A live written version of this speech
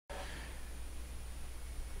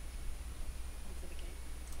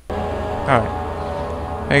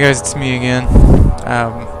Alright. Hey guys, it's me again.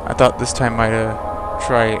 I thought this time I'd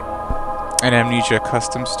try an Amnesia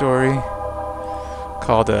custom story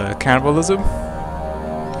called Cannibalism.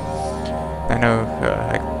 I know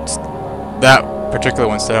that particular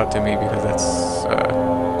one stood out to me because that's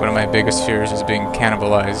one of my biggest fears is being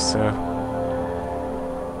cannibalized. So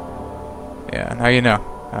yeah, now you know.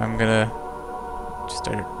 I'm gonna just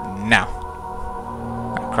start it now.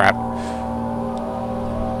 Oh, crap.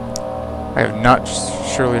 I have not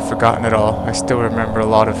surely forgotten it all. I still remember a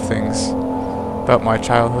lot of things about my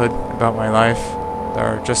childhood, about my life. There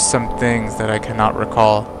are just some things that I cannot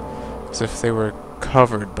recall, as if they were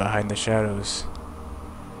covered behind the shadows.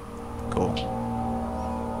 Cool.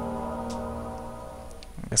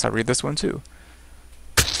 I guess I'll read this one too.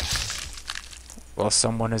 While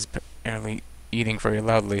someone is apparently eating very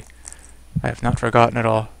loudly. I have not forgotten it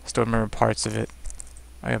all. Still remember parts of it.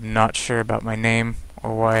 I am not sure about my name,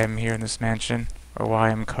 or why I'm here in this mansion, or why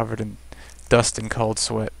I'm covered in dust and cold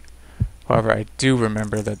sweat. However, I do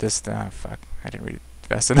remember that this... fuck. I didn't read it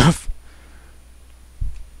fast enough.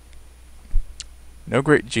 No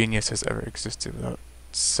great genius has ever existed without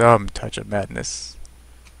some touch of madness.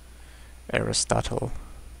 Aristotle.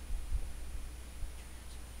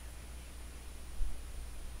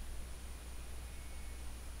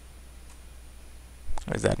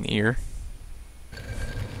 Is that an ear?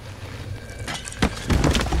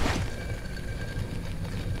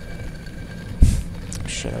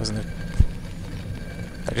 Shit, I was in the... Did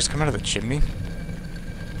I just come out of the chimney?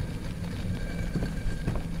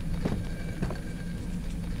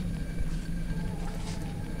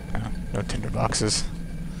 Oh, no tinder boxes.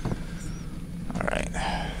 Alright.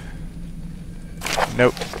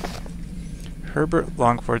 Nope. Herbert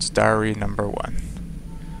Longford's Diary number 1.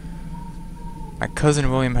 My cousin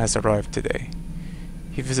William has arrived today.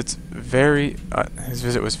 His visit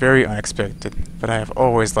was very unexpected, but I have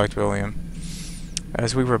always liked William.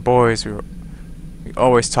 As we were boys, we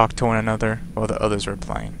always talked to one another while the others were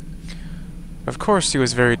playing. Of course, he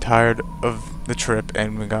was very tired of the trip,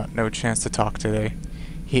 and we got no chance to talk today.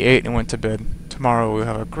 He ate and went to bed. Tomorrow we'll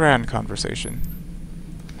have a grand conversation.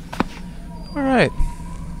 Alright.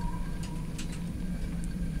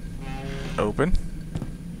 Open.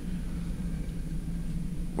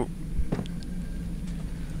 Ooh.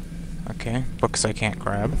 Okay, books I can't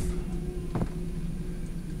grab.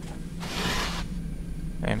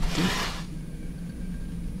 Empty.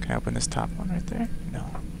 Can I open this top one right there? No.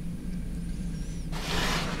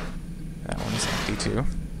 That one is empty too.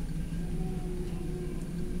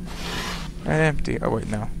 And empty. Oh wait,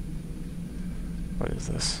 no. What is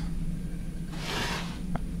this?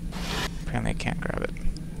 Apparently I can't grab it.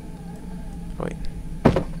 Wait.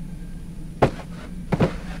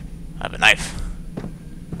 I have a knife.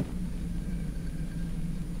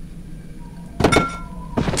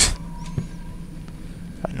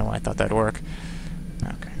 I thought that'd work.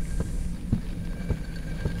 Okay.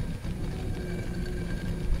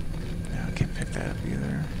 No, I can't pick that up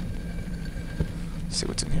either. Let's see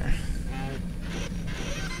what's in here.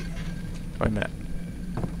 Wait a minute.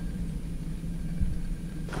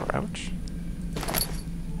 Crouch?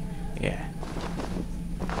 Yeah.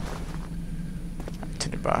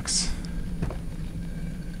 Tinderbox.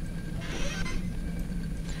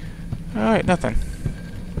 Alright, nothing.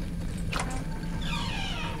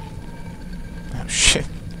 Oh shit.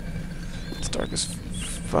 It's dark as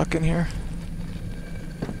fuck in here.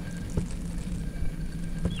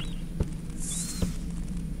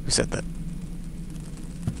 Who said that?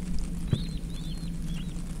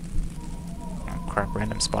 Oh crap,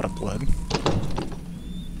 random spot of blood.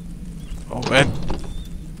 Oh, bed.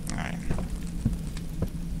 Alright.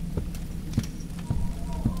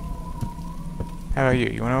 How about you?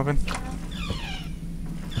 You wanna open?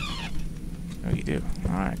 Oh, you do.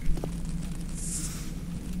 Alright.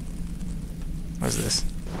 What is this?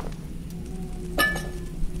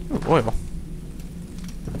 Ooh, oil.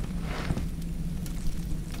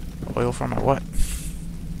 Oil for my what?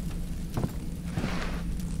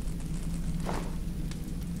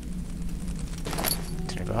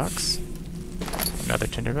 Tinderbox. Another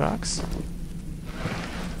tinderbox.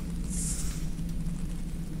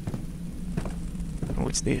 Oh,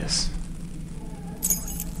 what's this?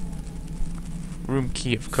 Room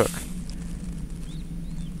key of cook.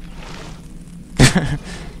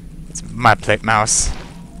 It's my plate mouse.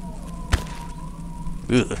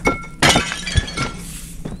 Ugh.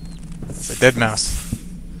 It's a dead mouse.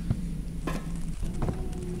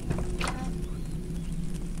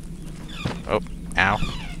 Oh, ow.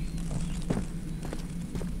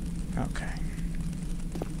 Okay.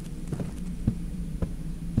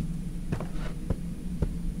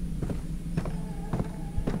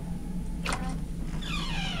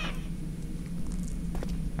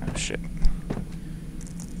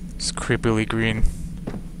 creepily green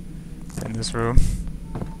in this room.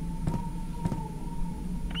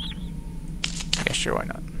 Yeah, sure, why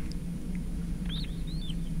not?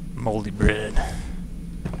 Moldy bread.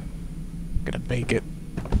 Gonna bake it.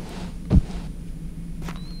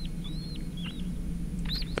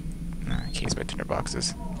 Keys by tinder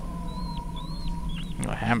boxes. Oh,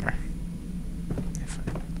 a hammer.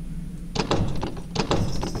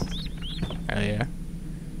 Oh yeah.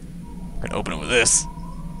 Gonna open it with this.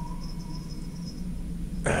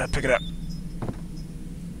 Pick it up.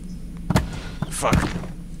 Fuck.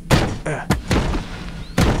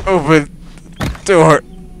 Open door.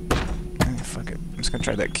 Fuck it. I'm just gonna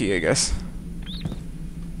try that key, I guess.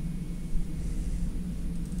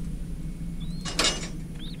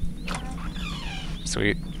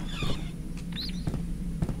 Sweet.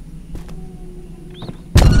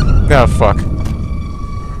 Oh, fuck.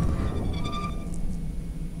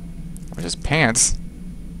 Where's his pants?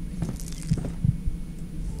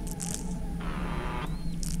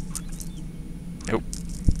 Nope.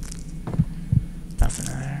 Nothing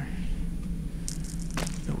there.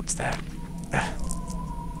 Ooh, what's that?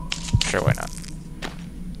 Sure, why not?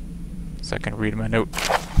 So I can read my note.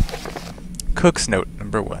 Cook's note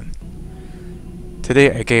number 1.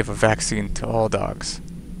 Today I gave a vaccine to all dogs.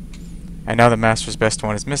 And now the master's best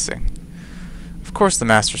one is missing. Of course the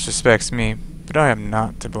master suspects me, but I am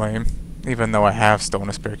not to blame, even though I have stolen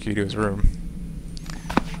a spare key to his room.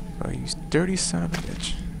 Oh, you dirty son of a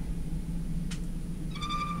bitch.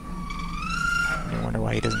 I wonder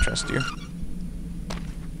why he doesn't trust you.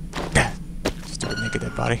 Stupid naked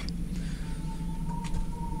dead body.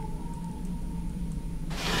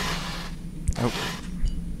 Nope.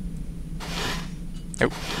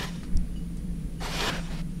 Nope.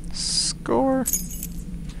 Score.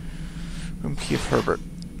 Room key of Herbert.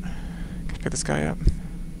 Can I pick this guy up?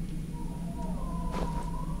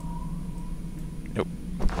 Nope.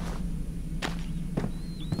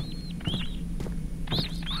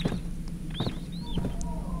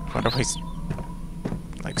 Wonder if he's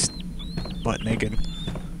like butt naked.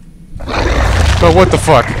 But what the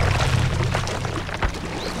fuck?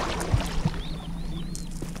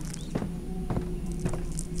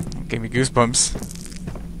 Gave me goosebumps.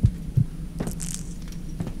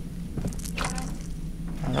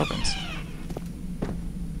 It opens.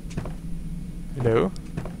 Hello?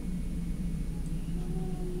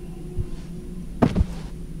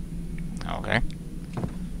 Okay.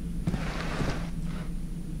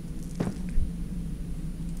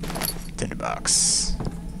 Tinder box.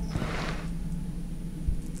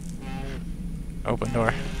 Open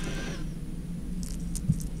door.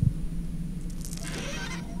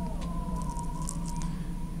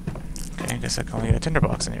 I guess I can only get a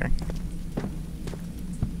tinderbox in here.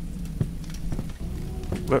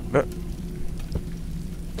 What?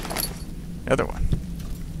 Another one.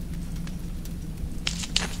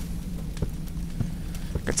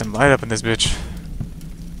 Get some light up in this bitch.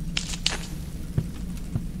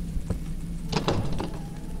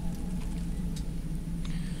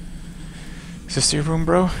 Is this your room,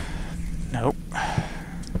 bro? Nope.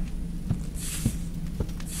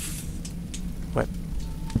 What?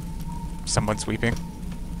 Someone sweeping?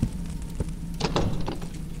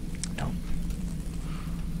 Nope.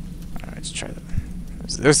 Alright, let's try that.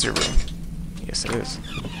 Is this your room? Yes, it is.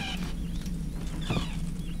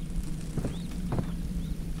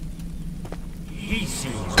 He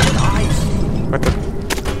sees what I see. What the?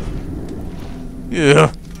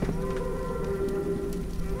 Yeah.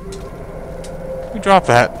 Can we drop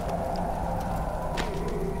that?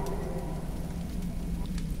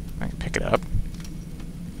 I can pick it up.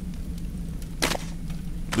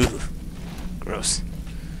 Ugh. Gross.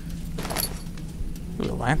 Ooh,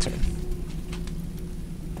 a lantern.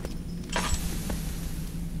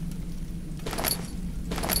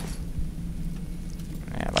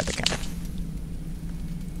 Yeah, I like the camera.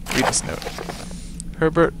 Read this note.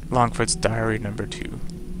 Herbert Longfoot's diary number 2.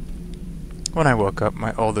 When I woke up,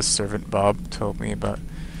 my oldest servant Bob told me about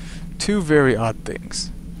 2 very odd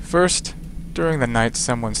things. First, during the night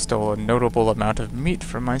someone stole a notable amount of meat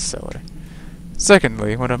from my cellar.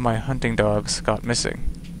 Secondly, one of my hunting dogs got missing.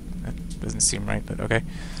 That doesn't seem right, but okay.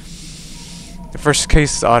 The first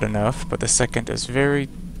case is odd enough, but the second is very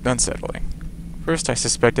unsettling. First, I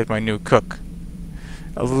suspected my new cook.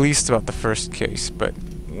 At least about the first case, but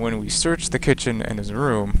when we searched the kitchen and his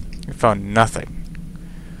room, we found nothing.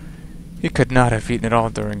 He could not have eaten it all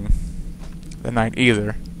during the night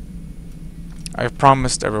either. I have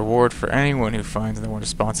promised a reward for anyone who finds the one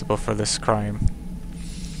responsible for this crime.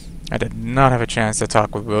 I did not have a chance to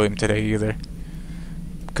talk with William today either,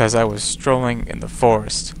 because I was strolling in the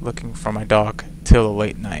forest looking for my dog, till the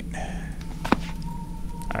late night.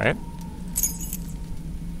 Alright.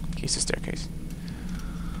 Keys to staircase.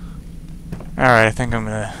 Alright, I think I'm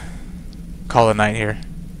gonna call it night here.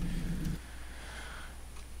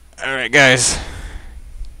 Alright, guys.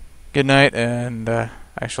 Good night, and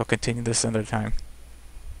I shall continue this another time.